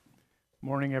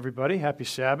Morning, everybody. Happy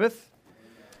Sabbath.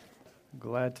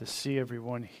 Glad to see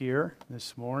everyone here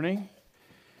this morning.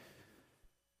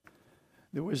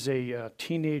 There was a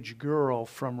teenage girl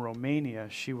from Romania.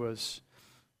 She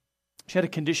had a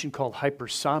condition called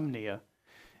hypersomnia,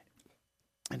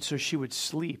 and so she would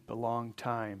sleep a long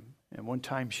time. And one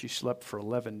time she slept for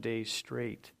 11 days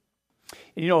straight.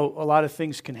 And a lot of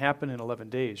things can happen in 11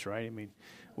 days, right? I mean,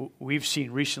 we've seen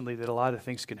recently that a lot of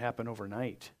things can happen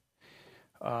overnight.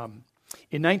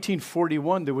 In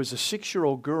 1941, there was a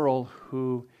 6-year-old girl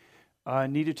who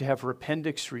needed to have her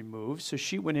appendix removed. So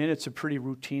she went in. It's a pretty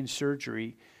routine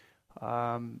surgery.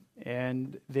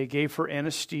 And they gave her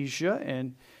anesthesia,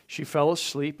 and she fell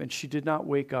asleep, and she did not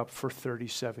wake up for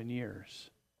 37 years.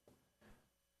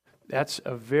 That's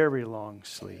a very long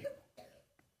sleep.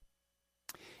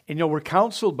 And we're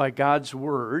counseled by God's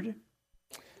word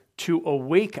to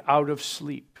awake out of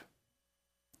sleep,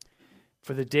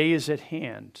 for the day is at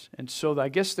hand. And so I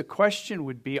guess the question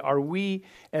would be, are we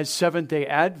as Seventh-day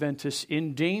Adventists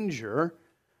in danger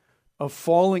of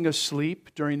falling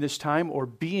asleep during this time or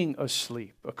being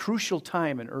asleep? A crucial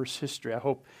time in Earth's history. I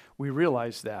hope we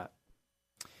realize that.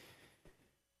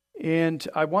 And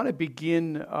I want to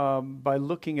begin by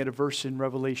looking at a verse in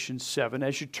Revelation 7.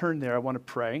 As you turn there, I want to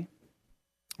pray.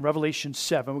 Revelation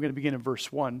 7, we're going to begin in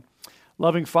verse 1.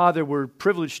 Loving Father, we're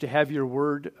privileged to have your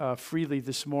word freely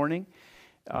this morning.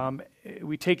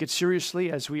 We take it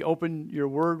seriously. As we open your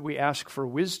word, we ask for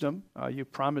wisdom. You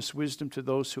promise wisdom to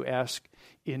those who ask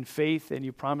in faith, and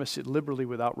you promise it liberally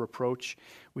without reproach.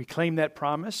 We claim that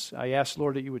promise. I ask,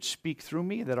 Lord, that you would speak through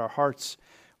me, that our hearts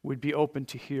would be open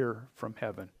to hear from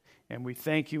heaven. And we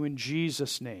thank you in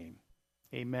Jesus' name.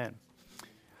 Amen.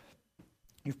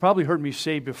 You've probably heard me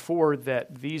say before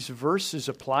that these verses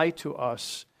apply to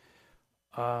us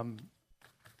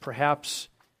perhaps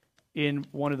in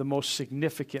one of the most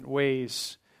significant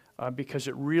ways because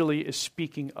it really is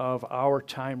speaking of our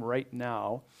time right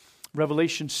now.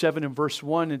 Revelation 7 and verse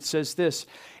 1, it says this,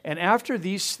 "And after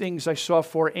these things I saw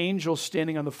 4 angels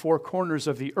standing on the 4 corners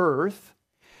of the earth,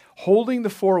 holding the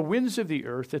 4 winds of the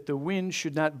earth, that the wind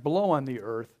should not blow on the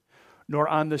earth, nor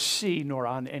on the sea, nor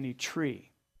on any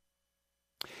tree.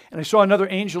 And I saw another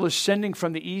angel ascending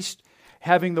from the east,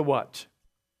 having the what?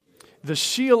 The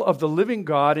seal of the living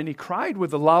God, and he cried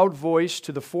with a loud voice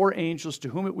to the 4 angels to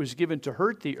whom it was given to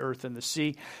hurt the earth and the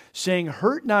sea, saying,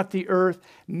 Hurt not the earth,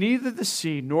 neither the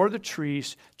sea, nor the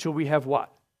trees, till we have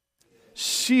what?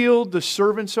 Sealed the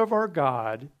servants of our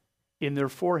God in their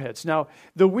foreheads." Now,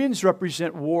 the winds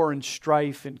represent war and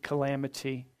strife and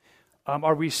calamity.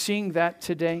 Are we seeing that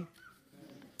today?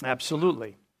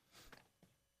 Absolutely.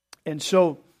 And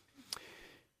so,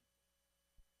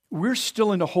 we're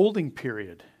still in a holding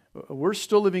period. We're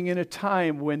still living in a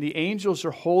time when the angels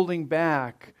are holding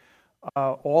back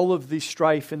all of the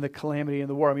strife and the calamity and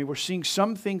the war. I mean, we're seeing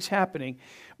some things happening,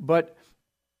 but,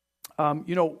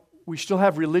 we still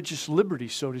have religious liberty,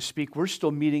 so to speak. We're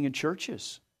still meeting in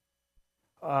churches.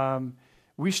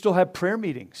 We still have prayer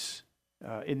meetings.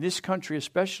 In this country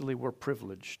especially, we're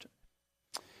privileged.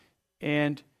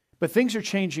 But things are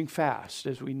changing fast,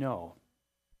 as we know.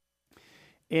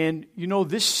 And,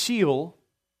 this seal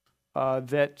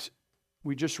that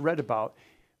we just read about,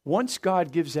 once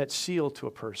God gives that seal to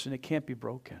a person, it can't be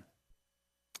broken.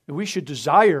 We should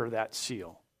desire that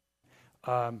seal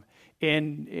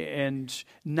and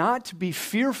not be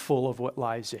fearful of what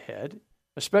lies ahead,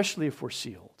 especially if we're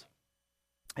sealed.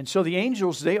 And so the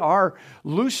angels, they are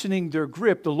loosening their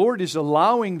grip. The Lord is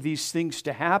allowing these things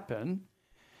to happen.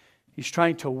 He's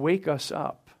trying to wake us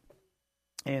up.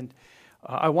 And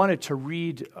I wanted to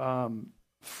read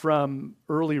from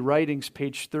Early Writings,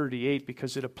 page 38,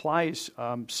 because it applies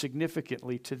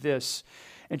significantly to this.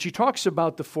 And she talks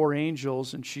about the 4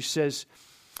 angels, and she says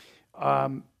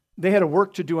they had a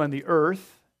work to do on the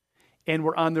earth and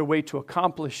were on their way to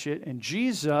accomplish it. And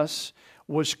Jesus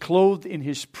was clothed in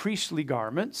his priestly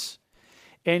garments,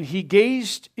 and he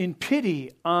gazed in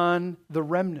pity on the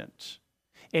remnant.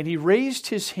 And he raised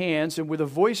his hands, and with a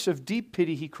voice of deep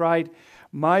pity, he cried,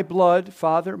 My blood,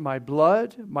 Father, my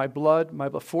blood, my blood, my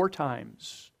blood, 4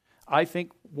 times. I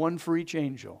think 1 for each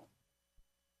angel.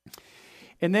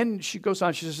 And then she goes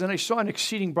on, she says, Then I saw an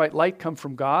exceeding bright light come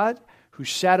from God, who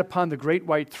sat upon the great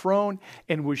white throne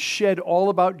and was shed all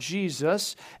about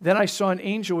Jesus. Then I saw an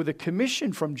angel with a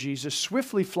commission from Jesus,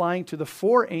 swiftly flying to the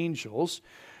 4 angels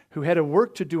who had a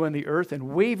work to do on the earth, and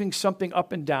waving something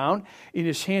up and down in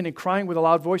his hand and crying with a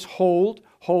loud voice, Hold,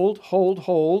 hold, hold,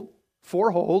 hold,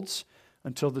 4 holds,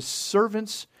 until the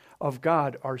servants of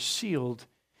God are sealed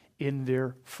in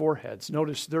their foreheads.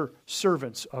 Notice they're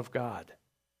servants of God.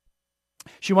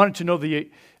 She wanted to know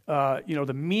the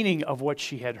the meaning of what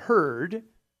she had heard.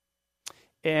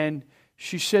 And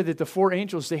she said that the four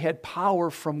angels, they had power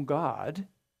from God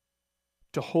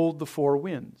to hold the four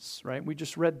winds, right? We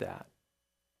just read that.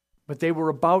 But they were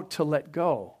about to let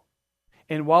go.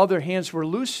 And while their hands were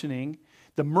loosening,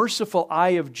 the merciful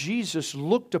eye of Jesus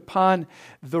looked upon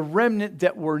the remnant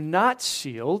that were not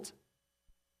sealed,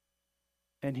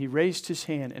 and he raised his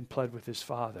hand and pled with his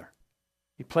Father.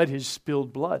 He pled his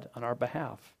spilled blood on our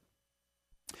behalf.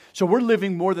 So we're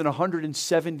living more than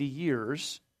 170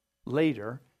 years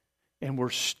later, and we're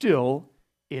still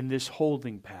in this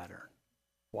holding pattern.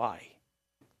 Why?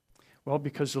 Well,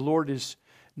 because the Lord is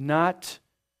not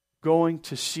going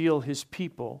to seal his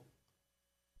people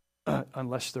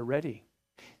unless they're ready.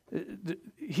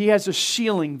 He has a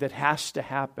sealing that has to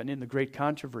happen in the great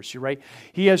controversy, right?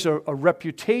 He has a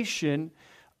reputation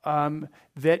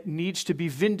that needs to be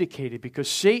vindicated because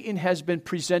Satan has been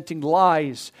presenting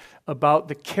lies about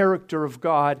the character of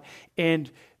God,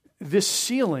 and this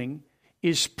sealing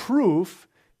is proof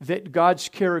that God's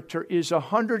character is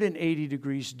 180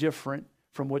 degrees different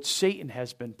from what Satan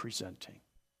has been presenting.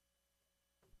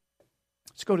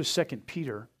 Let's go to 2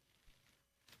 Peter.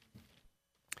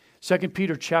 2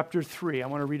 Peter chapter 3. I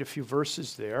want to read a few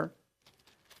verses there.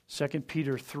 2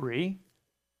 Peter 3.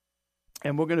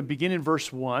 And we're going to begin in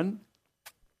verse 1.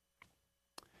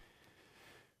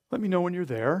 Let me know when you're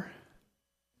there.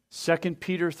 2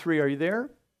 Peter 3. Are you there?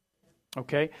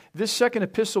 Okay. This second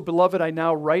epistle, beloved, I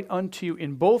now write unto you,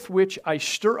 in both which I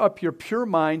stir up your pure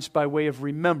minds by way of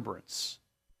remembrance,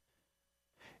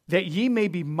 that ye may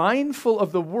be mindful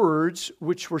of the words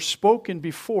which were spoken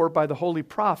before by the holy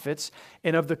prophets,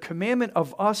 and of the commandment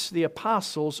of us, the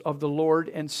apostles of the Lord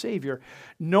and Savior,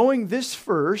 knowing this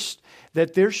first,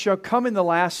 that there shall come in the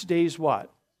last days what?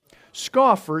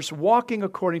 Scoffers, walking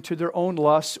according to their own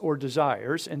lusts or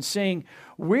desires, and saying,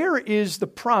 where is the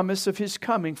promise of his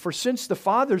coming? For since the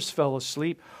fathers fell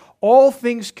asleep, all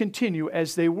things continue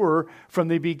as they were from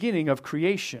the beginning of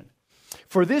creation.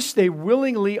 For this they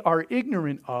willingly are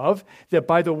ignorant of, that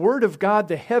by the word of God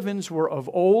the heavens were of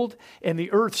old, and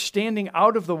the earth standing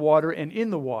out of the water and in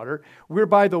the water,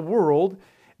 whereby the world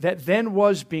that then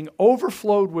was being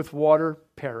overflowed with water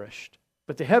perished.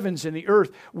 But the heavens and the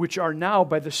earth, which are now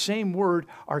by the same word,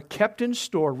 are kept in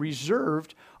store,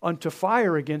 reserved unto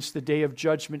fire against the day of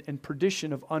judgment and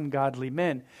perdition of ungodly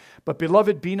men. But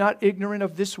beloved, be not ignorant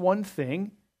of this one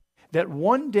thing, that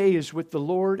one day is with the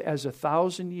Lord as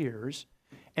 1,000 years,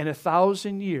 and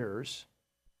 1,000 years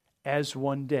as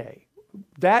one day.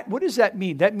 What does that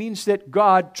mean? That means that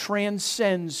God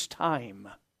transcends time.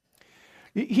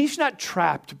 He's not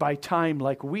trapped by time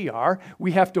like we are.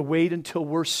 We have to wait until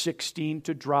we're 16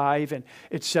 to drive and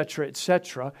et cetera, et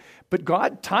cetera. But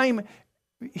God, time,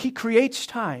 he creates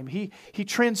time. He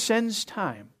transcends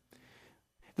time.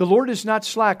 The Lord is not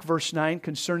slack, verse 9,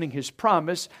 concerning his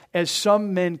promise, as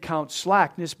some men count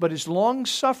slackness, but is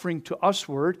long-suffering to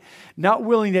usward, not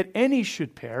willing that any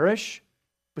should perish,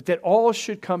 but that all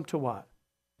should come to what?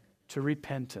 To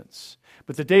repentance.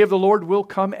 But the day of the Lord will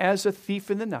come as a thief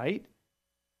in the night,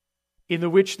 in the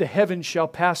which the heavens shall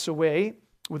pass away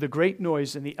with a great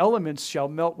noise, and the elements shall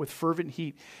melt with fervent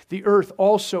heat. The earth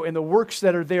also and the works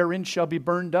that are therein shall be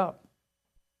burned up.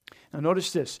 Now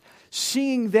notice this.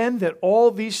 Seeing then that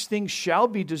all these things shall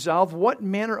be dissolved, what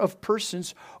manner of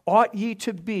persons ought ye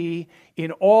to be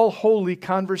in all holy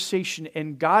conversation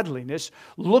and godliness,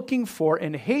 looking for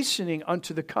and hastening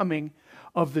unto the coming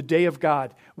of the day of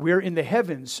God, wherein the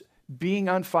heavens, being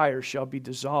on fire, shall be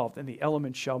dissolved, and the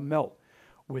elements shall melt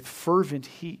with fervent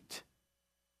heat.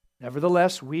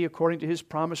 Nevertheless, we, according to his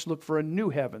promise, look for a new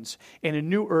heavens and a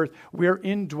new earth,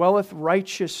 wherein dwelleth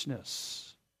righteousness.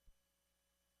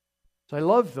 So I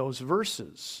love those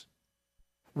verses.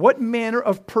 What manner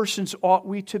of persons ought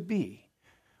we to be?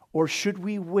 Or should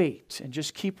we wait and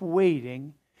just keep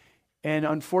waiting? And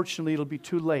unfortunately, it'll be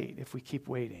too late if we keep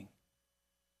waiting.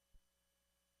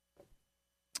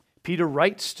 Peter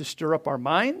writes to stir up our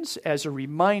minds as a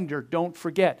reminder, don't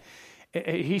forget.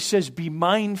 He says, be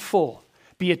mindful,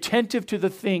 be attentive to the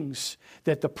things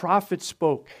that the prophets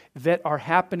spoke that are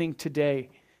happening today.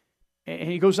 And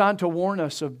he goes on to warn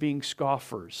us of being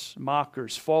scoffers,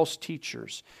 mockers, false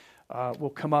teachers will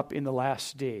come up in the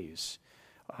last days.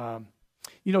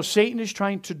 Satan is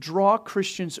trying to draw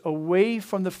Christians away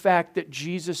from the fact that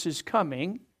Jesus is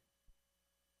coming.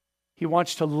 He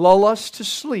wants to lull us to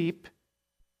sleep.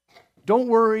 Don't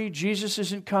worry, Jesus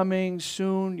isn't coming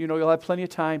soon. You'll have plenty of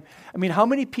time. I mean, how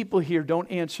many people here, don't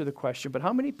answer the question, but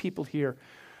how many people here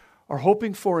are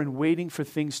hoping for and waiting for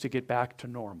things to get back to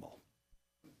normal?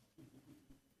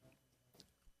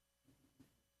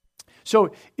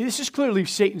 So this is clearly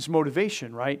Satan's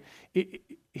motivation, right?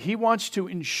 He wants to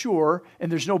ensure,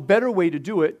 and there's no better way to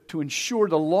do it, to ensure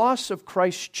the loss of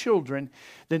Christ's children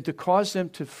than to cause them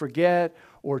to forget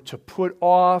or to put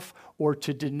off or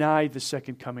to deny the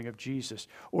second coming of Jesus,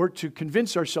 or to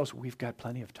convince ourselves we've got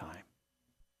plenty of time.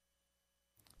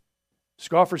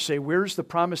 Scoffers say, where's the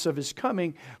promise of his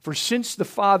coming? For since the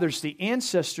fathers, the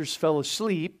ancestors fell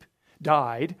asleep,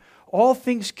 died, all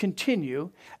things continue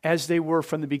as they were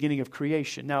from the beginning of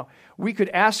creation. Now, we could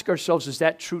ask ourselves, is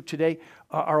that true today?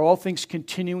 Are all things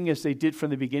continuing as they did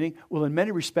from the beginning? Well, in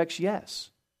many respects,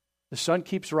 yes. The sun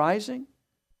keeps rising,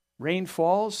 rain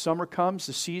falls, summer comes,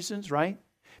 the seasons, right?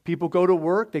 People go to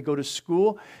work, they go to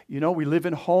school. We live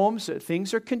in homes.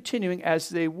 Things are continuing as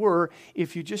they were.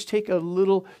 If you just take a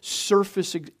little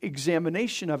surface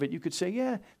examination of it, you could say,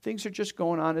 yeah, things are just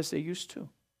going on as they used to.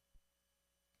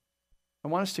 I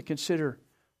want us to consider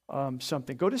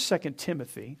something. Go to 2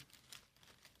 Timothy.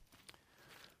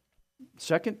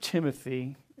 2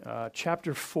 Timothy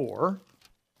chapter 4.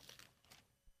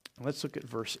 Let's look at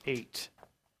verse 8.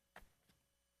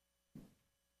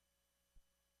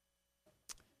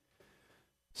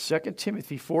 2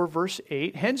 Timothy 4, verse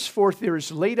 8, henceforth there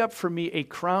is laid up for me a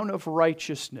crown of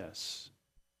righteousness,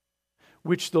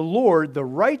 which the Lord, the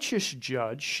righteous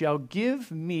judge, shall give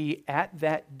me at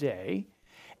that day,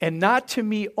 and not to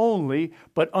me only,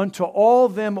 but unto all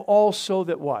them also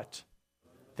that what?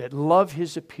 That love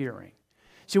his appearing.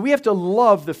 See, we have to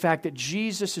love the fact that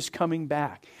Jesus is coming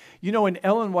back. In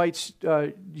Ellen White's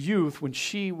youth, when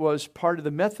she was part of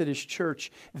the Methodist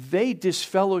Church, they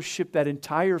disfellowshipped that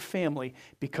entire family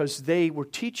because they were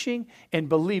teaching and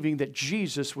believing that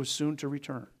Jesus was soon to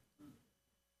return.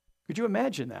 Could you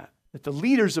imagine that? That the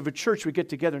leaders of a church would get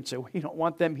together and say, we don't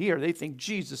want them here. They think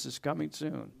Jesus is coming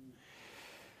soon.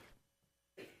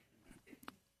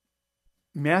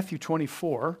 Matthew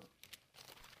 24,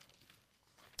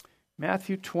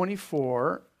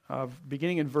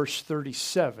 beginning in verse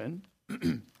 37.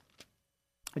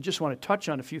 I just want to touch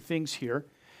on a few things here,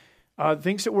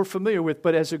 things that we're familiar with,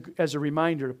 but as a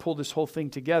reminder to pull this whole thing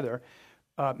together.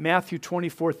 Matthew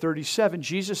 24:37,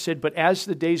 Jesus said, but as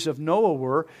the days of Noah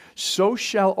were, so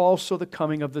shall also the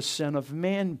coming of the Son of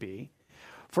Man be.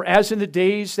 For as in the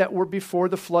days that were before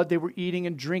the flood, they were eating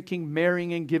and drinking,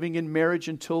 marrying and giving in marriage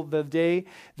until the day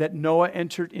that Noah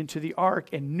entered into the ark,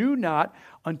 and knew not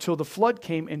until the flood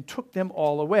came and took them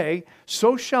all away,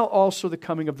 so shall also the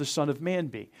coming of the Son of Man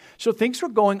be. So things were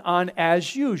going on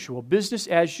as usual, business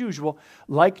as usual,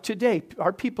 like today.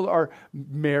 Our people are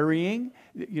marrying,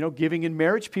 giving in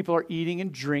marriage. People are eating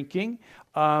and drinking.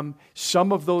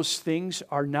 Some of those things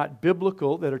are not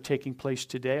biblical that are taking place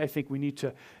today. I think we need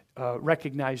to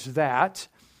recognize that.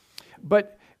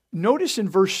 But notice in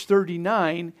verse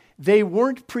 39, they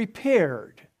weren't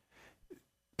prepared.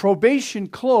 Probation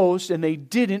closed and they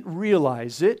didn't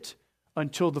realize it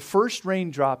until the first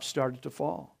raindrops started to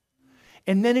fall.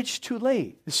 And then it's too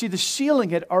late. You see, the sealing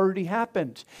had already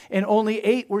happened and only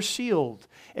 8 were sealed.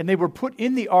 And they were put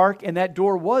in the ark and that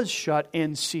door was shut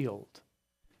and sealed.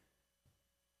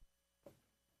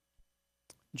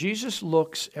 Jesus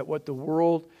looks at what the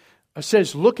world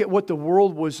says, look at what the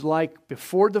world was like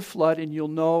before the flood, and you'll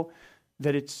know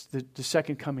that it's the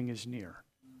second coming is near.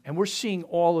 And we're seeing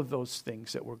all of those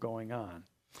things that were going on.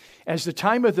 As the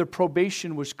time of the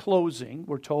probation was closing,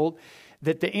 we're told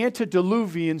that the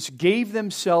antediluvians gave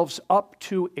themselves up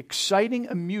to exciting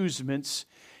amusements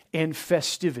and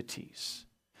festivities.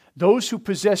 Those who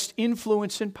possessed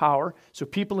influence and power, so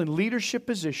people in leadership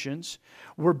positions,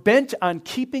 were bent on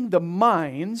keeping the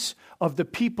minds of the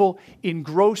people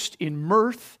engrossed in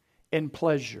mirth and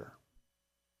pleasure,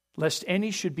 lest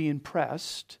any should be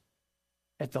impressed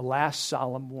at the last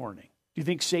solemn warning. Do you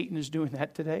think Satan is doing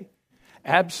that today?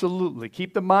 Absolutely.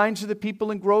 Keep the minds of the people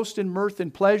engrossed in mirth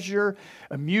and pleasure,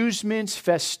 amusements,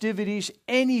 festivities,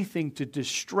 anything to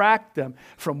distract them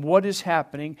from what is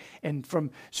happening and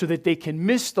so that they can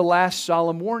miss the last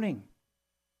solemn warning.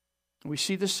 We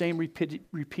see the same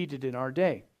repeated in our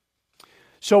day.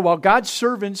 So while God's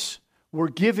servants were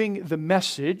giving the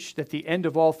message that the end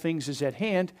of all things is at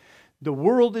hand, the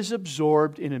world is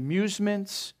absorbed in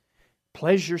amusements,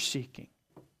 pleasure seeking.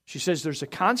 She says there's a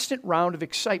constant round of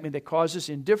excitement that causes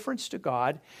indifference to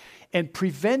God and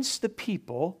prevents the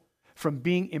people from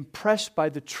being impressed by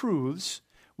the truths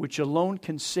which alone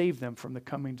can save them from the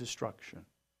coming destruction.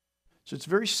 So it's a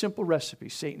very simple recipe.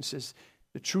 Satan says,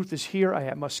 the truth is here.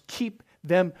 I must keep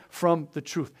them from the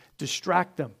truth.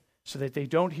 Distract them so that they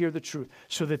don't hear the truth,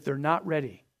 so that they're not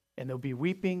ready. And there'll be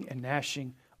weeping and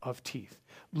gnashing of teeth.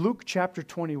 Luke chapter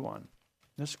 21.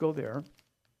 Let's go there.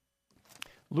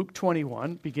 Luke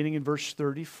 21, beginning in verse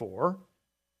 34.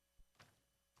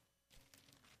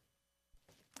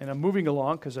 And I'm moving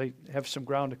along because I have some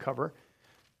ground to cover.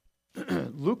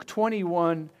 Luke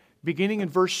 21, beginning in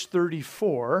verse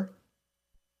 34.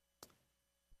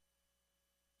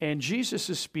 And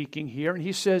Jesus is speaking here, and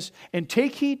he says, "And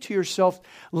take heed to yourself,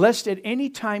 lest at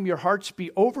any time your hearts be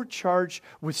overcharged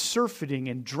with surfeiting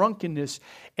and drunkenness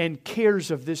and cares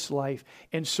of this life,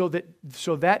 and so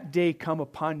that day come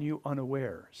upon you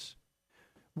unawares."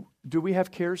 Do we have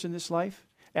cares in this life?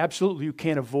 Absolutely, you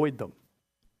can't avoid them.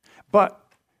 But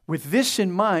with this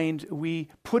in mind, we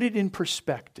put it in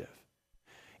perspective.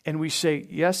 And we say,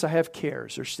 yes, I have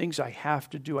cares. There's things I have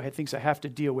to do. I have things I have to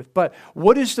deal with. But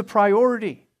what is the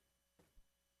priority?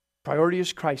 Priority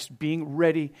is Christ, being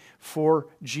ready for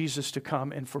Jesus to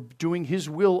come and for doing his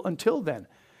will until then.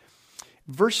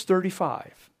 Verse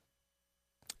 35,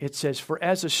 it says, "For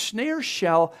as a snare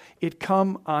shall it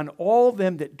come on all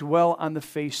them that dwell on the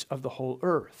face of the whole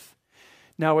earth."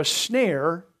 Now a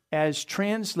snare, as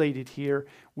translated here,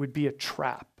 would be a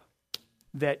trap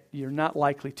that you're not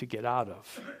likely to get out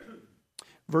of.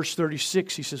 Verse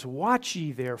 36, he says, "Watch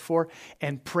ye therefore,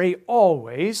 and pray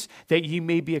always, that ye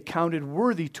may be accounted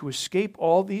worthy to escape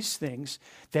all these things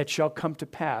that shall come to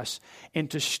pass, and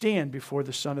to stand before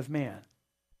the Son of Man."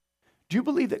 Do you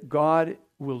believe that God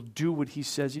will do what he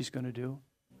says he's going to do?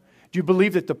 Do you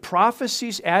believe that the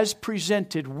prophecies as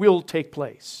presented will take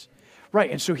place?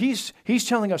 Right, and so he's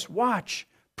telling us, watch,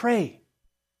 pray,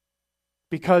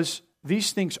 because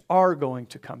these things are going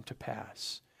to come to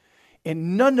pass.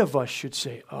 And none of us should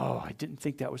say, "Oh, I didn't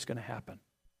think that was going to happen."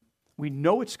 We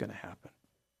know it's going to happen.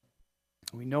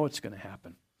 We know it's going to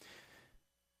happen.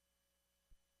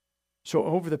 So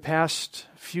over the past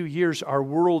few years, our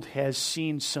world has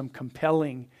seen some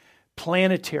compelling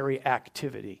planetary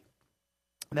activity.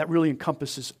 And that really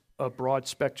encompasses a broad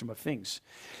spectrum of things.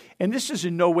 And this is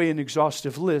in no way an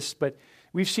exhaustive list, but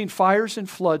we've seen fires and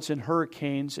floods and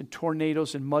hurricanes and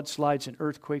tornadoes and mudslides and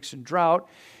earthquakes and drought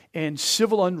and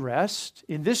civil unrest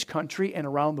in this country and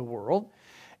around the world.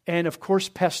 And of course,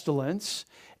 pestilence.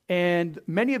 And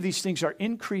many of these things are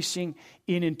increasing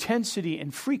in intensity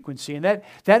and frequency. And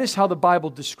that is how the Bible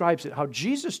describes it, how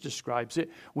Jesus describes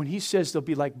it when he says they'll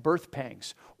be like birth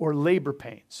pangs or labor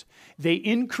pains. They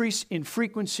increase in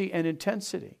frequency and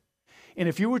intensity. And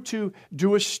if you were to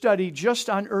do a study just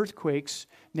on earthquakes,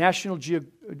 National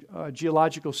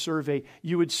Geological Survey,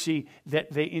 you would see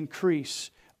that they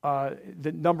increase.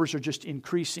 The numbers are just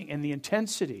increasing, and the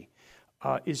intensity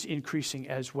is increasing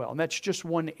as well. And that's just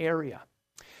one area.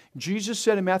 Jesus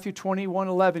said in Matthew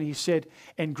 21:11, he said,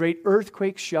 "And great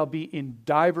earthquakes shall be in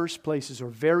diverse places," or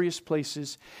various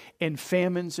places, "and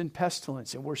famines and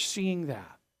pestilence." And we're seeing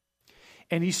that.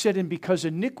 And he said, "And because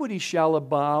iniquity shall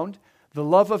abound, the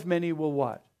love of many will"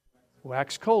 what?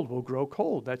 Wax cold, will grow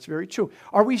cold. That's very true.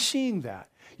 Are we seeing that?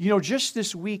 Just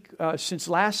this week, since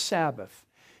last Sabbath,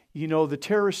 the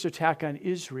terrorist attack on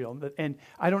Israel, and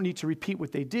I don't need to repeat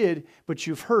what they did, but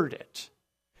you've heard it.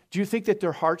 Do you think that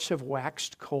their hearts have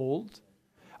waxed cold?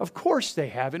 Of course they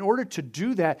have. In order to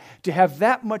do that, to have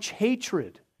that much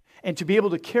hatred, and to be able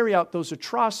to carry out those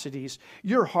atrocities,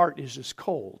 your heart is as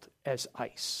cold as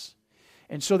ice.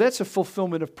 And so that's a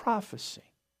fulfillment of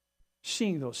prophecy,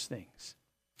 seeing those things.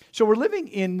 So we're living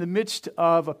in the midst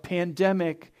of a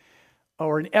pandemic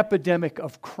or an epidemic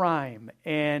of crime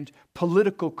and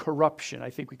political corruption.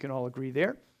 I think we can all agree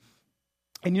there.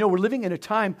 And we're living in a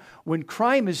time when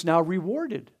crime is now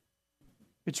rewarded.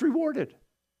 It's rewarded.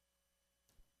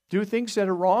 Do things that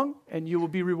are wrong and you will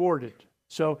be rewarded.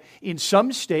 So in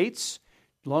some states,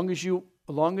 as long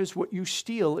as what you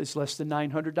steal is less than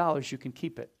 $900, you can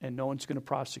keep it and no one's going to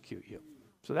prosecute you.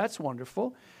 So that's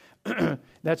wonderful.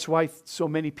 That's why so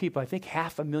many people, I think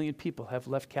 500,000 people have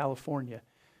left California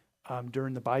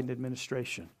during the Biden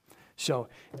administration. So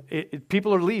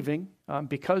people are leaving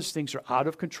because things are out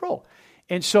of control.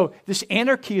 And so this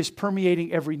anarchy is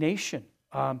permeating every nation.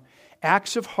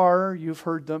 Acts of horror, you've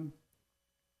heard them.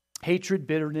 Hatred,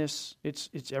 bitterness,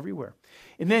 it's everywhere.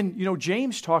 And then,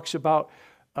 James talks about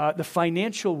the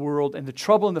financial world and the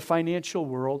trouble in the financial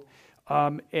world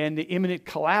and the imminent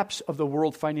collapse of the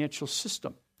world financial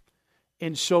system.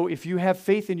 And so if you have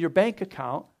faith in your bank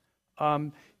account,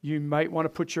 you might want to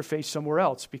put your faith somewhere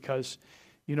else because,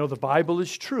 the Bible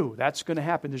is true. That's going to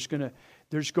happen.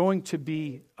 There's going to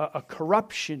be a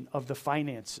corruption of the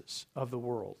finances of the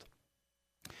world.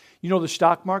 The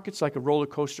stock market's like a roller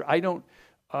coaster. I don't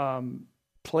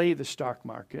play the stock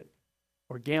market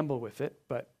or gamble with it,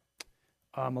 but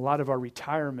a lot of our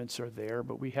retirements are there,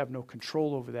 but we have no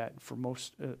control over that for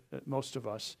most of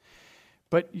us.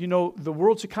 But, the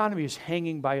world's economy is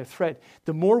hanging by a thread.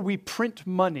 The more we print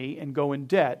money and go in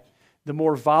debt, the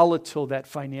more volatile that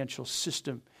financial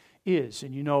system is.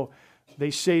 And,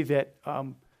 They say that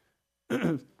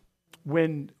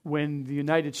when the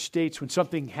United States, when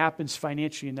something happens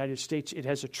financially in the United States, it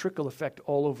has a trickle effect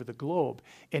all over the globe,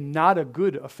 and not a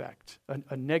good effect,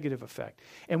 a negative effect.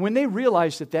 And when they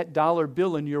realize that that dollar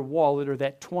bill in your wallet, or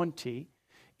that 20,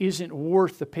 isn't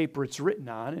worth the paper it's written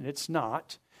on, and it's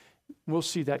not, we'll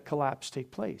see that collapse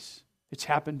take place. It's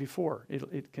happened before.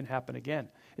 It can happen again.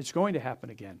 It's going to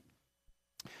happen again.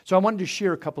 So I wanted to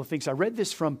share a couple of things. I read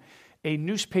this from a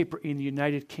newspaper in the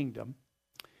United Kingdom,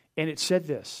 and it said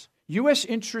this: U.S.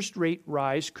 interest rate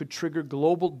rise could trigger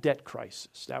global debt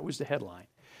crisis. That was the headline.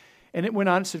 And it went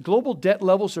on and said, global debt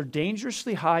levels are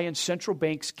dangerously high and central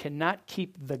banks cannot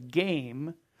keep the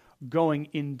game going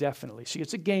indefinitely. See,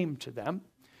 it's a game to them.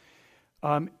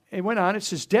 It went on, it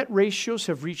says, debt ratios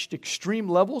have reached extreme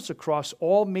levels across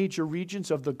all major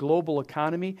regions of the global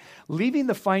economy, leaving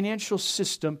the financial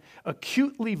system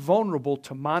acutely vulnerable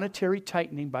to monetary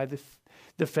tightening by the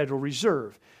Federal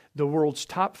Reserve. The world's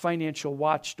top financial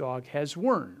watchdog has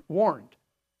warned.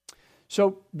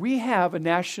 So we have a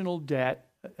national debt,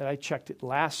 I checked it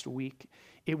last week,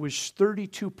 it was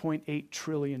 $32.8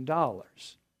 trillion. And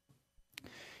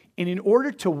in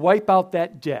order to wipe out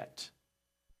that debt,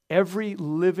 every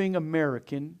living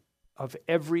American of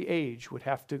every age would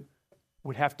have to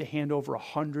hand over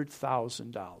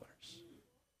 $100,000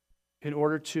 in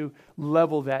order to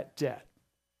level that debt.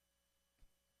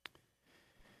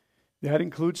 That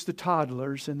includes the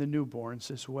toddlers and the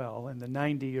newborns as well, and the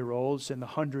 90-year-olds and the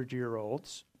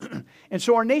 100-year-olds. And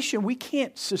so our nation, we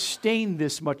can't sustain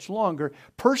this much longer.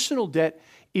 Personal debt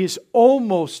is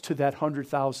almost to that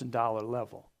 $100,000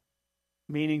 level,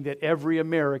 meaning that every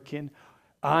American,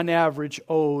 on average,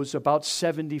 owes about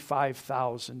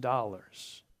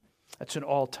 $75,000. That's an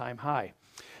all-time high.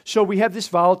 So we have this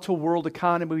volatile world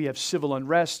economy. We have civil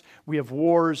unrest. We have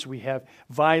wars. We have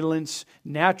violence,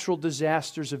 natural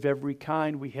disasters of every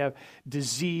kind. We have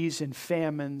disease and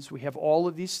famines. We have all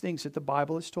of these things that the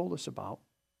Bible has told us about.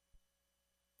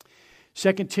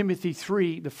 2 Timothy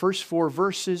 3, the first 4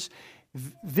 verses,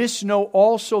 this know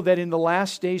also that in the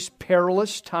last days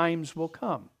perilous times will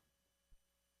come.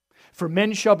 For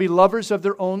men shall be lovers of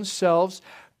their own selves,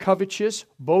 covetous,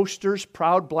 boasters,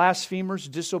 proud, blasphemers,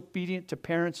 disobedient to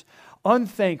parents,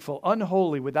 unthankful,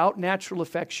 unholy, without natural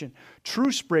affection,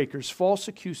 truce breakers, false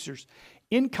accusers,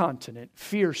 incontinent,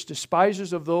 fierce,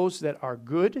 despisers of those that are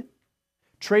good,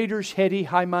 traitors, heady,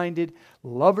 high-minded,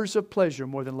 lovers of pleasure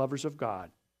more than lovers of God.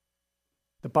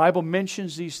 The Bible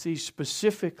mentions these things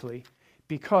specifically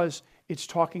because it's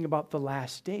talking about the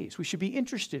last days. We should be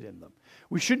interested in them.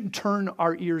 We shouldn't turn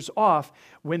our ears off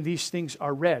when these things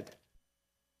are read.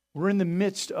 We're in the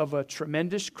midst of a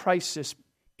tremendous crisis.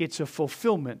 It's a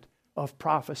fulfillment of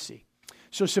prophecy.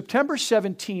 So September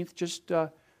 17th, just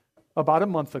about a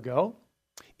month ago,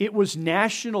 it was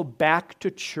National Back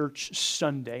to Church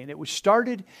Sunday. And it was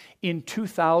started in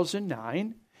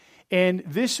 2009. And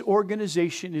this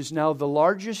organization is now the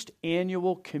largest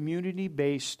annual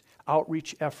community-based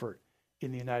outreach effort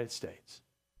in the United States.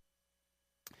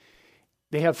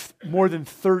 They have more than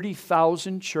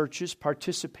 30,000 churches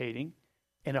participating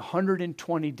and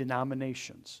 120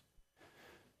 denominations.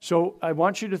 So I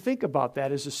want you to think about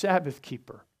that as a Sabbath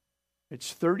keeper.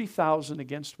 It's 30,000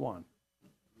 against one.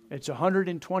 It's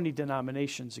 120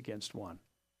 denominations against one.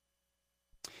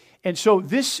 And so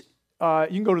this, you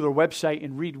can go to their website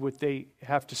and read what they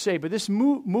have to say, but this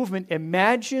movement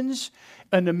imagines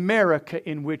an America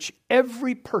in which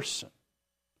every person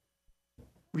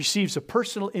receives a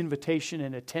personal invitation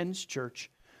and attends church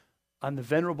on the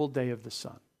venerable day of the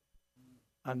sun,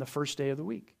 on the first day of the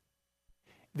week.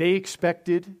 They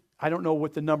expected, I don't know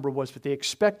what the number was, but they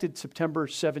expected September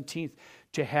 17th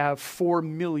to have 4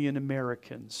 million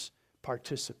Americans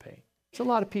participate. It's a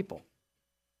lot of people.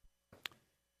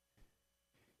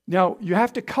 Now, you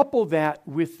have to couple that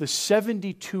with the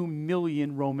 72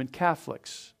 million Roman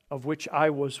Catholics, of which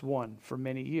I was one for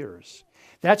many years.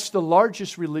 That's the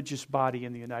largest religious body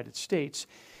in the United States,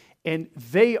 and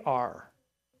they are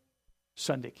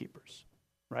Sunday keepers,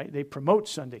 right? They promote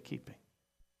Sunday keeping.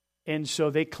 And so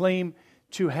they claim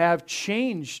to have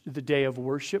changed the day of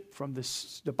worship from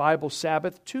the Bible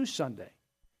Sabbath to Sunday.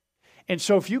 And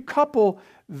so if you couple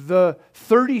the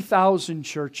 30,000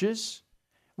 churches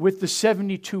with the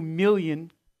 72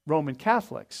 million Roman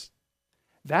Catholics,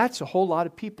 that's a whole lot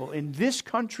of people in this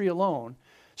country alone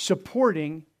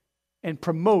supporting and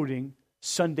promoting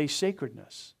Sunday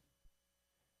sacredness.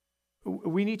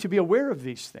 We need to be aware of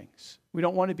these things. We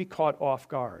don't want to be caught off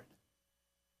guard.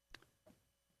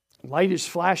 Light is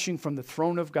flashing from the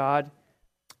throne of God.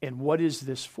 And what is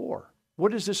this for?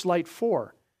 What is this light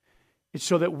for? It's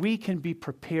so that we can be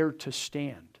prepared to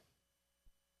stand.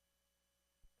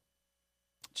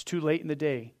 It's too late in the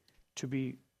day to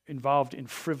be involved in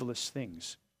frivolous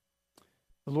things.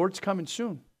 The Lord's coming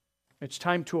soon. It's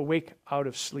time to awake out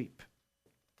of sleep.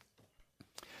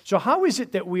 So how is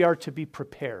it that we are to be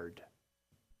prepared?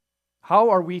 How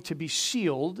are we to be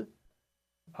sealed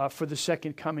for the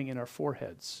second coming in our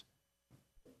foreheads?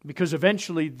 Because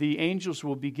eventually the angels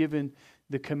will be given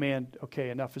the command, okay,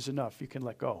 enough is enough, you can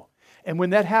let go. And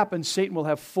when that happens, Satan will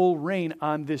have full reign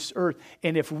on this earth.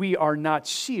 And if we are not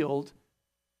sealed,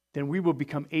 then we will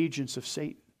become agents of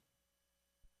Satan.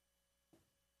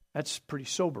 That's pretty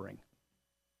sobering.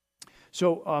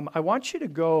 So I want you to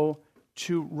go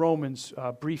to Romans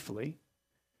briefly,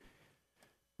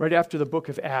 right after the book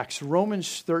of Acts.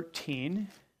 Romans 13.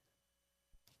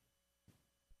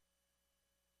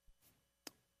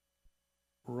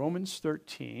 Romans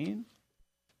 13.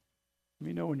 Let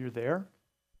me know when you're there.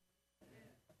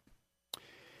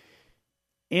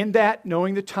 In that,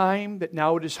 knowing the time, that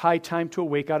now it is high time to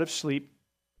awake out of sleep.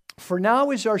 For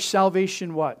now is our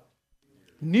salvation what?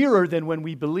 Nearer than when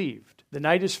we believed. The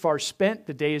night is far spent,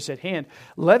 the day is at hand.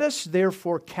 Let us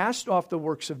therefore cast off the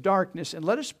works of darkness, and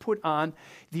let us put on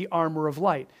the armor of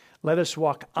light. Let us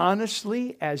walk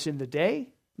honestly as in the day,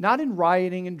 not in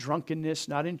rioting and drunkenness,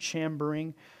 not in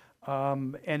chambering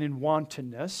and in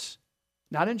wantonness,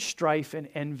 not in strife and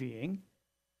envying.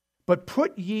 But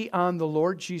put ye on the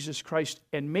Lord Jesus Christ,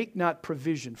 and make not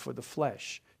provision for the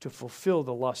flesh to fulfill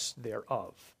the lusts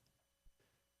thereof.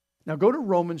 Now go to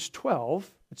Romans 12.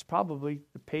 It's probably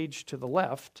the page to the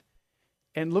left.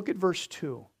 And look at verse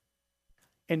 2.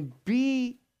 And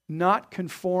be not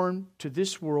conformed to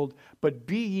this world, but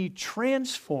be ye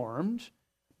transformed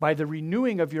by the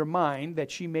renewing of your mind,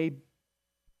 that ye may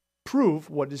prove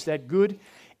what is that good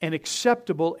and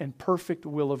acceptable and perfect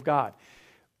will of God.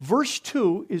 Verse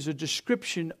 2 is a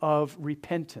description of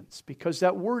repentance, because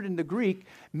that word in the Greek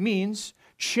means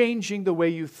changing the way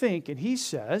you think. And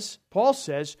Paul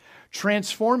says,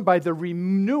 transformed by the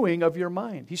renewing of your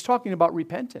mind. He's talking about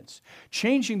repentance,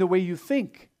 changing the way you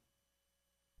think.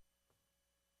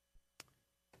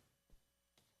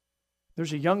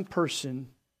 There's a young person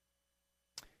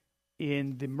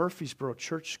in the Murfreesboro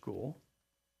Church School.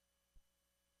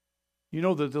 You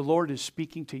know that the Lord is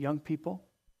speaking to young people?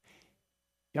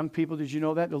 Young people, did you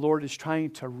know that? The Lord is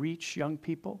trying to reach young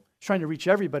people. He's trying to reach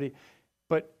everybody,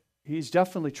 but He's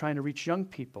definitely trying to reach young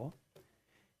people.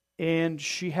 And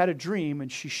she had a dream, and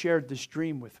she shared this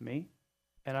dream with me,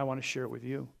 and I want to share it with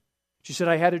you. She said,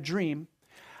 I had a dream.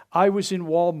 I was in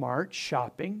Walmart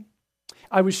shopping.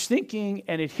 I was thinking,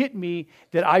 and it hit me,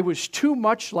 that I was too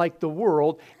much like the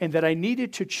world and that I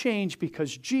needed to change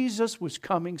because Jesus was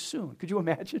coming soon. Could you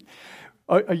imagine?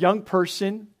 A young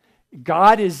person,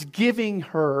 God is giving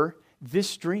her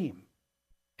this dream,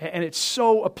 and it's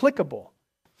so applicable.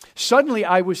 Suddenly,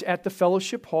 I was at the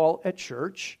fellowship hall at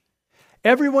church.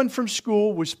 Everyone from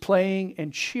school was playing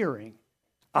and cheering.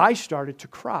 I started to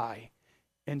cry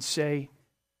and say,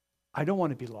 I don't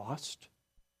want to be lost.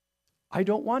 I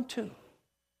don't want to.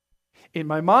 And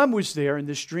my mom was there in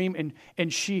this dream,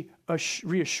 and she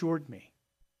reassured me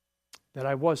that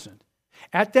I wasn't.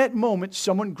 At that moment,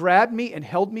 someone grabbed me and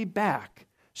held me back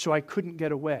so I couldn't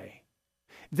get away.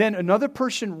 Then another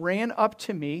person ran up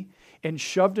to me and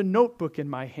shoved a notebook in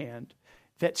my hand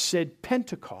that said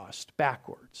Pentecost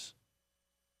backwards.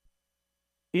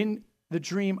 In the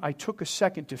dream, I took a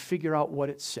second to figure out what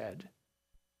it said.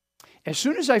 As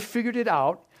soon as I figured it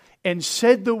out and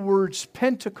said the words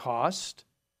Pentecost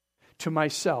to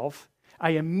myself,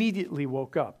 I immediately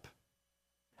woke up.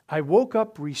 I woke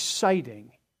up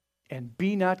reciting, and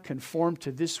be not conformed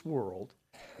to this world,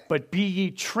 but be ye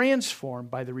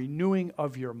transformed by the renewing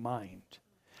of your mind.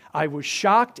 I was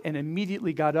shocked and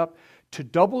immediately got up to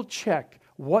double check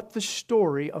what the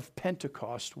story of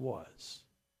Pentecost was.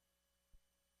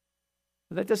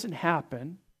 But that doesn't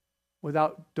happen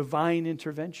without divine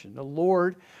intervention. The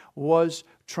Lord was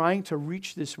trying to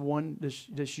reach this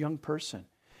young person.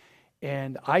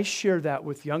 And I share that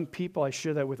with young people. I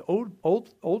share that with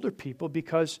older people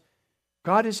because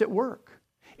God is at work.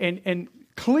 And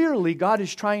clearly God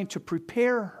is trying to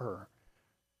prepare her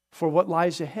for what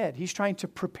lies ahead. He's trying to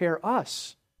prepare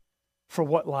us for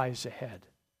what lies ahead.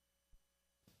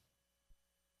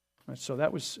 And so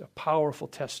that was a powerful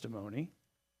testimony.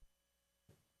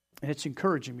 And it's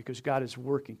encouraging because God is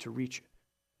working to reach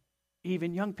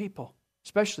even young people,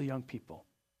 especially young people.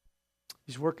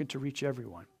 He's working to reach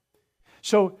everyone.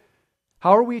 So,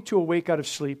 how are we to awake out of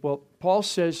sleep? Well, Paul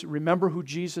says, remember who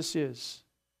Jesus is,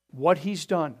 what He's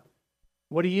done,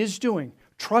 what He is doing.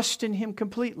 Trust in Him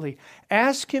completely.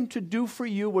 Ask Him to do for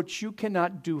you what you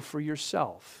cannot do for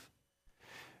yourself.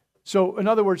 So, in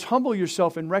other words, humble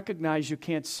yourself and recognize you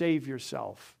can't save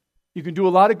yourself. You can do a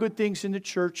lot of good things in the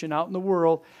church and out in the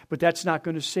world, but that's not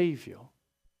going to save you.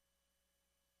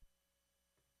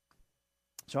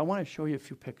 So I want to show you a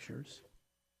few pictures.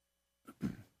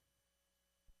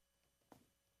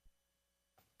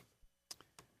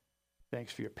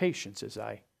 Thanks for your patience as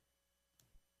I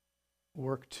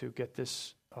work to get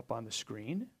this up on the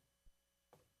screen.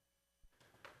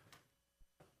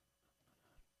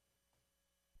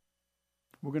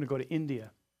 We're going to go to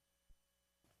India.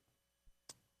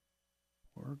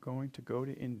 We're going to go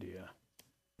to India.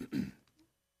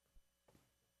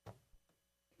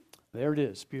 There it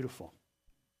is, beautiful.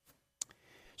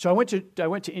 So I went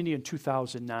to India in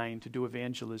 2009 to do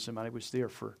evangelism. I was there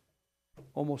for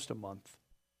almost a month.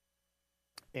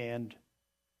 And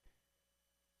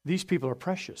these people are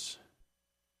precious.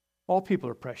 All people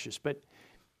are precious, but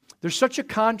there's such a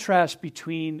contrast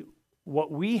between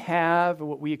what we have and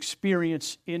what we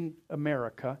experience in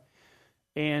America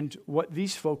and what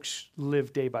these folks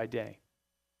live day by day.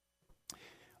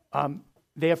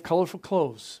 They have colorful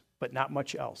clothes, but not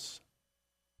much else.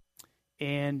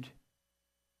 And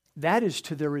that is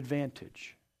to their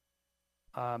advantage.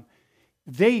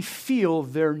 They feel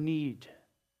their need.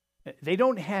 They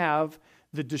don't have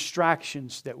the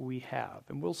distractions that we have.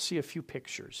 And we'll see a few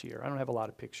pictures here. I don't have a lot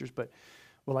of pictures, but,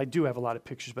 well, I do have a lot of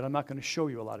pictures, but I'm not going to show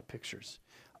you a lot of pictures.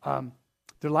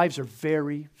 Their lives are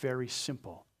very, very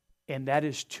simple, and that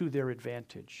is to their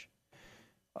advantage.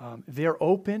 They're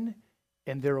open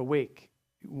and they're awake.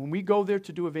 When we go there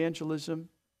to do evangelism,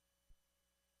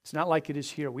 it's not like it is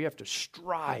here. We have to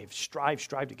strive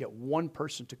to get one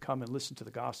person to come and listen to the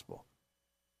gospel.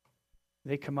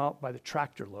 They come out by the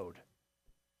tractor load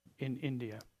in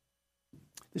India.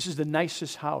 This is the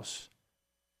nicest house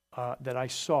that I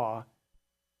saw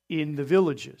in the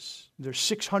villages. There's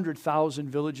 600,000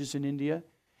 villages in India,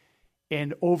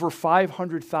 and over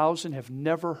 500,000 have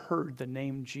never heard the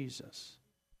name Jesus.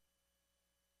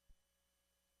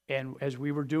 And as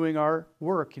we were doing our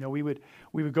work, we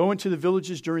would go into the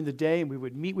villages during the day, and we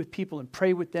would meet with people and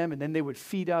pray with them, and then they would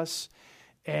feed us,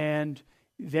 and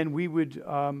then we would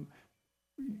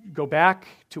go back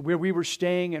to where we were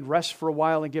staying and rest for a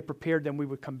while and get prepared. Then we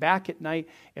would come back at night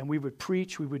and we would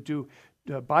preach. We would do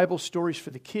Bible stories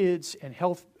for the kids and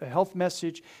a health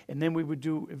message, and then we would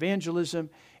do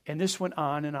evangelism, and this went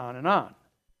on and on and on.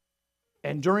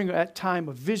 And during that time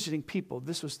of visiting people,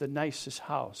 this was the nicest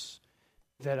house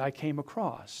that I came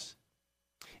across.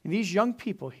 And these young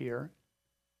people here,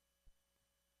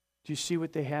 do you see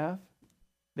what they have?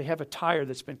 They have a tire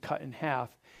that's been cut in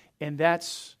half, and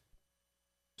that's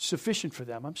sufficient for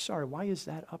them. I'm sorry, why is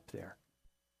that up there?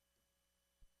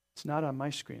 It's not on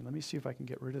my screen. Let me see if I can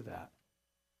get rid of that.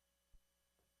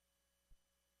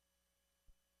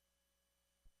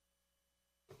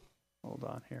 Hold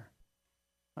on here.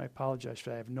 I apologize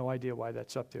for that. I have no idea why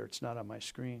that's up there. It's not on my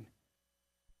screen.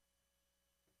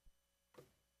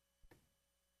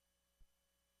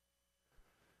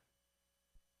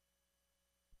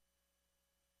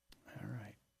 All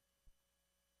right.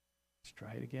 Let's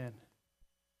try it again.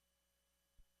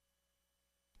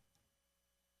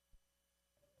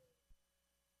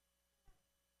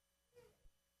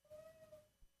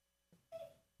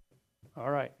 All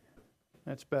right.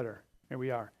 That's better. Here we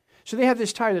are. So they have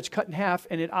this tire that's cut in half,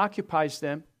 and it occupies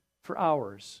them for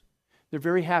hours. They're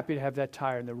very happy to have that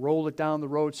tire, and they roll it down the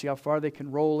road, see how far they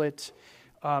can roll it.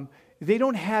 They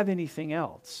don't have anything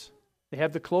else. They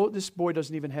have the clothes. This boy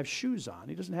doesn't even have shoes on.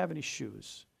 He doesn't have any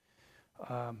shoes.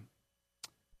 How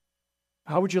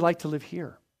would you like to live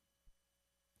here?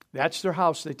 That's their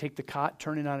house. They take the cot,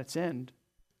 turn it on its end.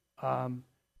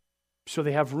 So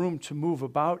they have room to move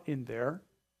about in there.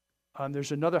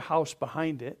 There's another house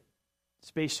behind it. It's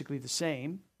basically the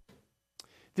same.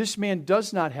 This man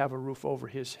does not have a roof over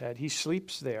his head. He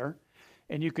sleeps there.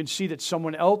 And you can see that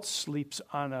someone else sleeps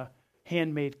on a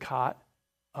handmade cot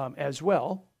as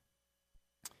well.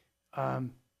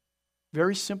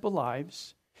 Very simple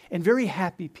lives and very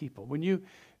happy people. When you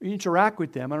interact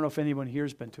with them, I don't know if anyone here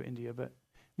has been to India, but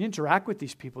you interact with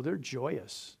these people, they're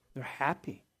joyous. They're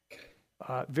happy.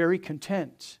 Very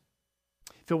content.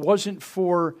 If it wasn't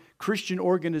for Christian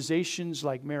organizations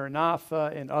like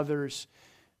Maranatha and others,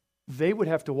 they would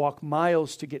have to walk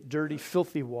miles to get dirty,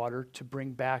 filthy water to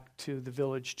bring back to the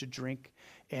village to drink,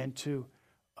 and to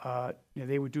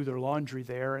they would do their laundry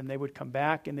there, and they would come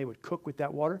back and they would cook with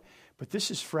that water. But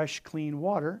this is fresh, clean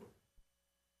water.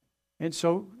 And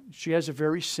so she has a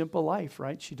very simple life,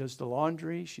 right? She does the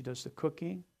laundry, she does the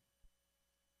cooking,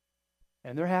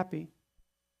 and they're happy.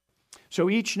 So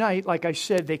each night, like I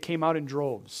said, they came out in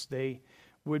droves. They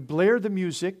would blare the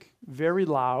music very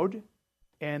loud,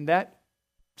 and that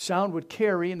sound would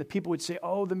carry, and the people would say,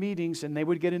 oh, the meetings, and they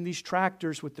would get in these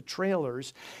tractors with the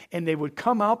trailers, and they would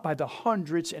come out by the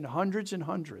hundreds and hundreds and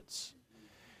hundreds.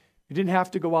 You didn't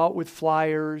have to go out with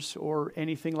flyers or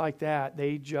anything like that.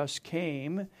 They just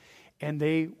came, and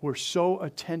they were so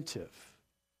attentive,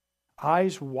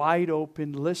 eyes wide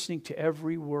open, listening to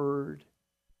every word,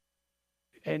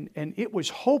 and it was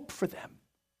hope for them.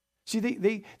 See,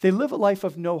 they live a life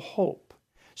of no hope.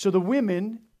 So the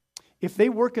women, if they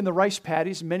work in the rice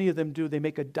paddies, many of them do, they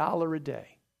make $1 a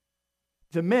day.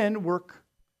 The men work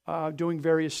doing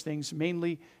various things,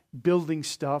 mainly building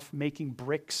stuff, making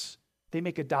bricks. They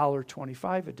make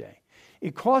 $1.25 a day.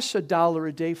 It costs $1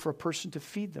 a day for a person to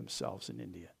feed themselves in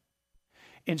India.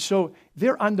 And so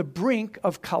they're on the brink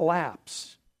of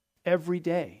collapse every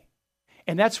day.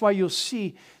 And that's why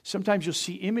sometimes you'll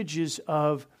see images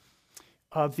of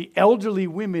the elderly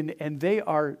women, and they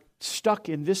are stuck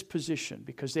in this position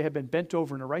because they have been bent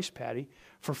over in a rice paddy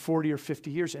for 40 or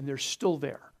 50 years, and they're still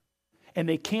there. And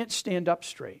they can't stand up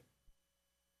straight.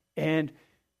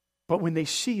 But when they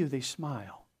see you, they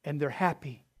smile, and they're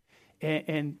happy,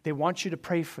 and they want you to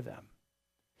pray for them.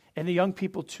 And the young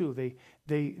people too,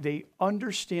 they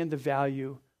understand the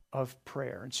value of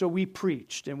prayer. And so we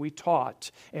preached, and we taught,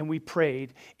 and we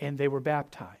prayed, and they were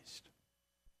baptized.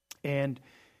 And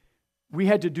we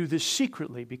had to do this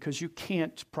secretly because you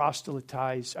can't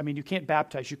proselytize. I mean, you can't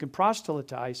baptize. You can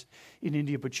proselytize in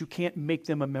India, but you can't make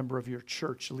them a member of your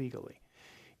church legally.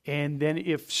 And then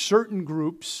if certain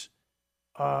groups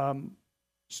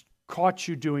caught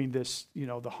you doing this,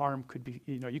 the harm could be,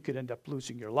 you could end up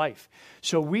losing your life.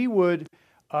 So we would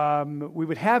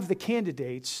have the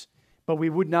candidates, but we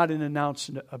would not announce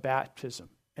a baptism.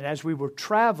 And as we were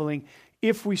traveling,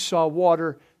 if we saw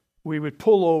water, we would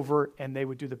pull over and they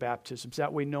would do the baptisms.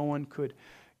 That way no one could,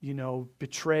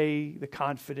 betray the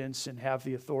confidence and have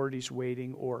the authorities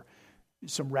waiting or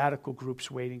some radical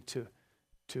groups waiting to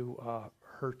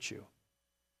hurt you.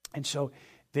 And so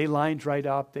they lined right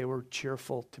up. They were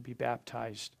cheerful to be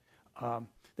baptized.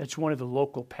 That's one of the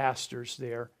local pastors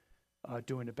there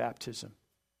doing the baptism.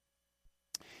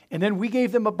 And then we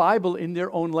gave them a Bible in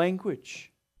their own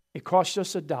language. It cost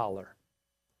us $1.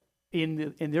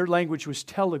 In their language was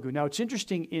Telugu. Now it's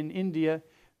interesting, in India,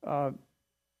 our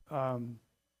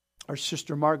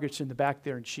sister Margaret's in the back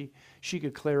there, and she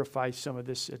could clarify some of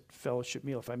this at fellowship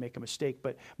meal if I make a mistake.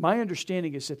 But my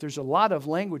understanding is that there's a lot of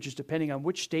languages depending on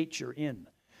which state you're in.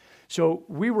 So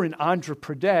we were in Andhra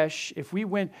Pradesh. If we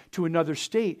went to another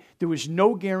state, there was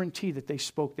no guarantee that they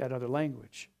spoke that other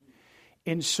language.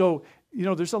 And so,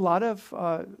 there's a lot of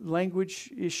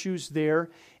language issues there.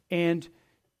 And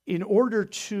in order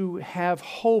to have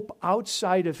hope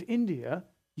outside of India,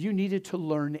 you needed to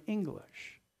learn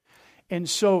English. And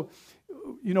so,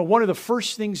 one of the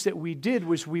first things that we did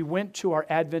was we went to our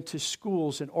Adventist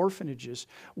schools and orphanages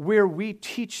where we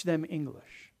teach them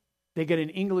English. They get an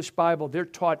English Bible, they're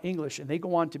taught English, and they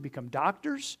go on to become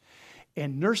doctors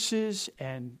and nurses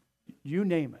and you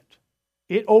name it.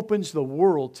 It opens the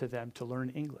world to them to learn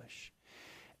English.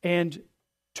 And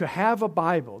to have a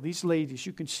Bible, these ladies,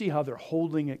 you can see how they're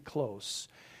holding it close.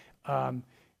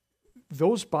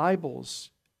 Those Bibles,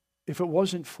 if it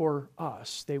wasn't for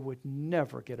us, they would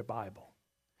never get a Bible.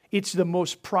 It's the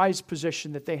most prized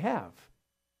possession that they have.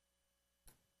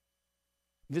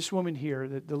 This woman here,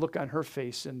 the look on her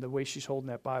face and the way she's holding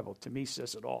that Bible, to me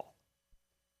says it all.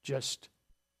 It's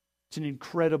an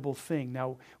incredible thing.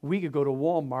 Now, we could go to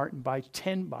Walmart and buy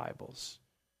 10 Bibles.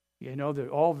 They're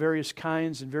all various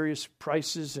kinds and various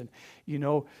prices, and,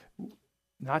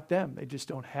 not them. They just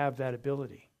don't have that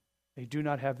ability. They do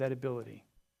not have that ability.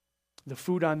 The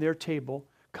food on their table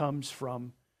comes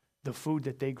from the food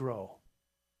that they grow.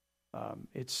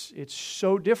 It's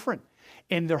so different,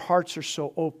 and their hearts are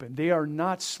so open. They are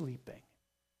not sleeping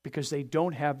because they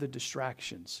don't have the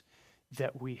distractions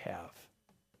that we have.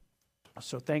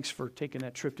 So thanks for taking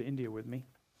that trip to India with me.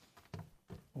 I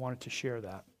wanted to share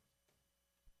that.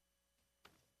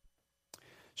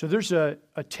 So there's a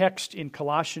text in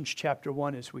Colossians chapter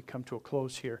 1 as we come to a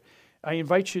close here. I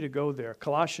invite you to go there.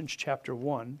 Colossians chapter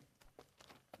 1.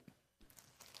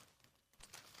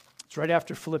 It's right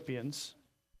after Philippians.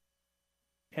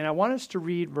 And I want us to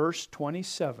read verse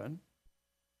 27.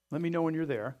 Let me know when you're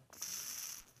there.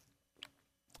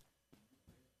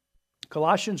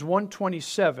 Colossians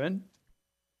 1:27.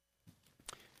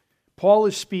 Paul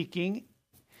is speaking,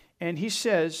 and he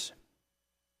says,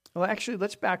 well, actually,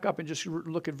 let's back up and just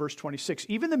look at verse 26.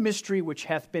 Even the mystery which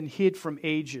hath been hid from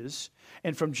ages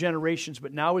and from generations,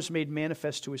 but now is made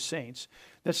manifest to his saints.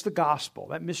 That's the gospel.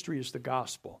 That mystery is the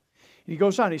gospel. And he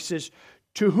goes on, he says,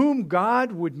 to whom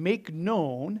God would make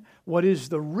known what is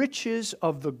the riches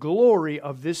of the glory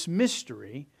of this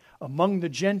mystery among the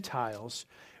Gentiles,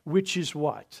 which is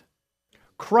what?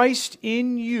 Christ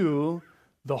in you,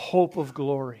 the hope of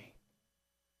glory.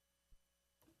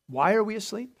 Why are we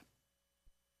asleep?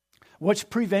 What's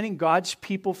preventing God's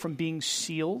people from being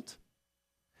sealed?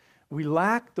 We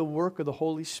lack the work of the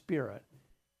Holy Spirit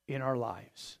in our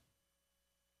lives.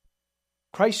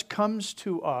 Christ comes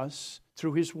to us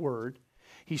through His Word.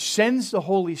 He sends the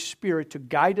Holy Spirit to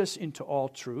guide us into all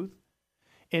truth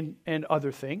and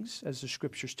other things, as the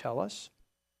Scriptures tell us,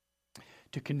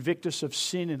 to convict us of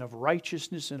sin and of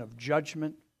righteousness and of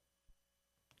judgment.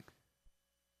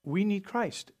 We need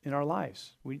Christ in our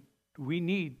lives. We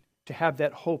need to have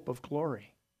that hope of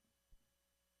glory.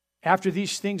 After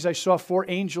these things, I saw 4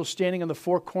 angels standing on the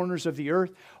 4 corners of the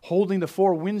earth, holding the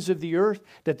 4 winds of the earth,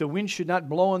 that the wind should not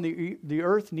blow on the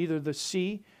earth, neither the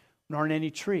sea, nor on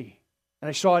any tree. And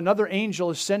I saw another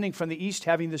angel ascending from the east,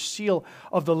 having the seal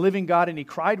of the living God, and he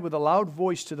cried with a loud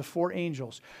voice to the 4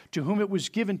 angels, to whom it was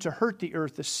given to hurt the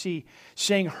earth, the sea,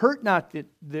 saying, hurt not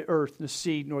the earth, the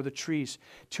sea, nor the trees,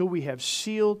 till we have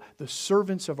sealed the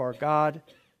servants of our God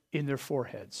in their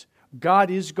foreheads.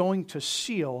 God is going to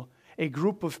seal a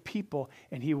group of people,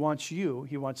 and He wants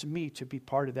me to be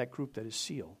part of that group that is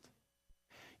sealed.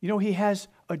 You know, He has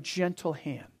a gentle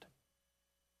hand.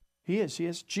 He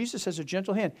is. Jesus has a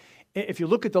gentle hand. If you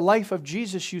look at the life of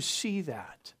Jesus, you see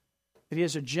that He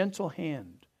has a gentle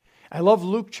hand. I love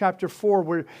Luke chapter 4,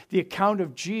 where the account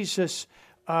of Jesus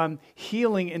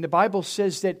healing, and the Bible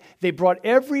says that they brought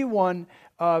everyone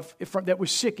that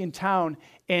was sick in town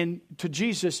and to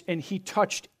Jesus, and He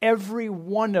touched every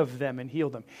one of them and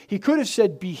healed them. He could have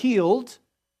said, be healed,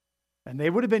 and they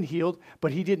would have been healed,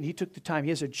 but He didn't. He took the time. He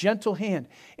has a gentle hand,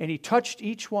 and He touched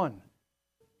each one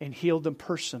and healed them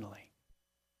personally.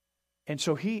 And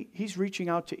so He's reaching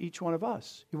out to each one of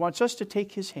us. He wants us to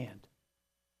take His hand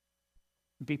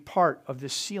and be part of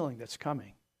this sealing that's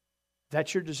coming. If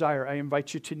that's your desire, I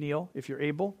invite you to kneel if you're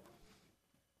able.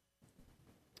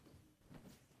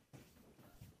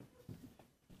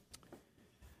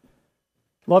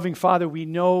 Loving Father, we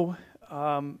know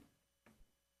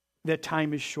that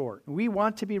time is short. We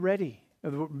want to be ready.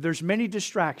 There's many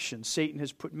distractions. Satan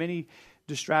has put many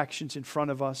distractions in front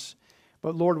of us.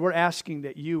 But Lord, we're asking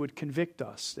that You would convict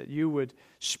us, that You would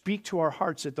speak to our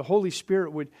hearts, that the Holy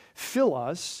Spirit would fill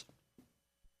us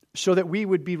so that we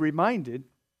would be reminded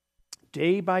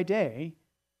day by day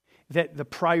that the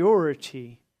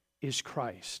priority is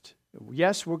Christ.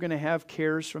 Yes, we're going to have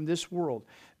cares from this world.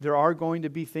 There are going to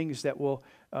be things that will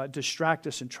distract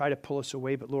us and try to pull us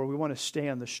away. But Lord, we want to stay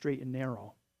on the straight and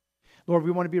narrow. Lord,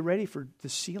 we want to be ready for the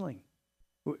sealing.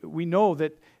 We know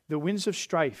that the winds of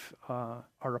strife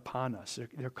are upon us.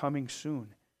 They're coming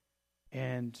soon.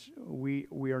 And we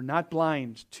are not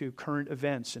blind to current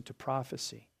events and to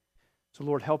prophecy. So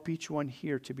Lord, help each one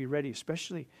here to be ready,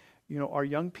 especially, our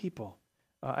young people.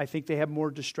 I think they have more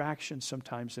distractions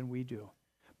sometimes than we do.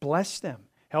 Bless them.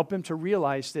 Help them to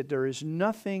realize that there is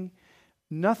nothing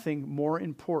more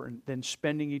important than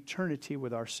spending eternity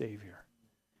with our Savior.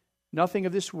 Nothing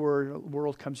of this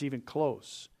world comes even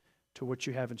close to what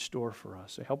You have in store for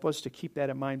us. So help us to keep that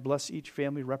in mind. Bless each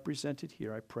family represented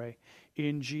here, I pray.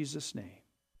 In Jesus' name,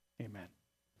 amen.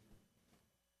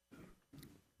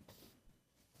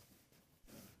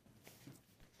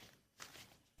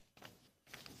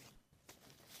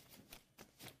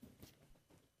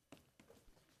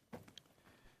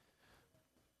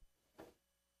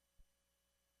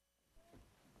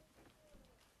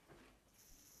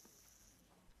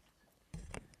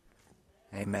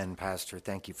 Amen, Pastor.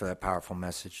 Thank you for that powerful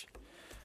message.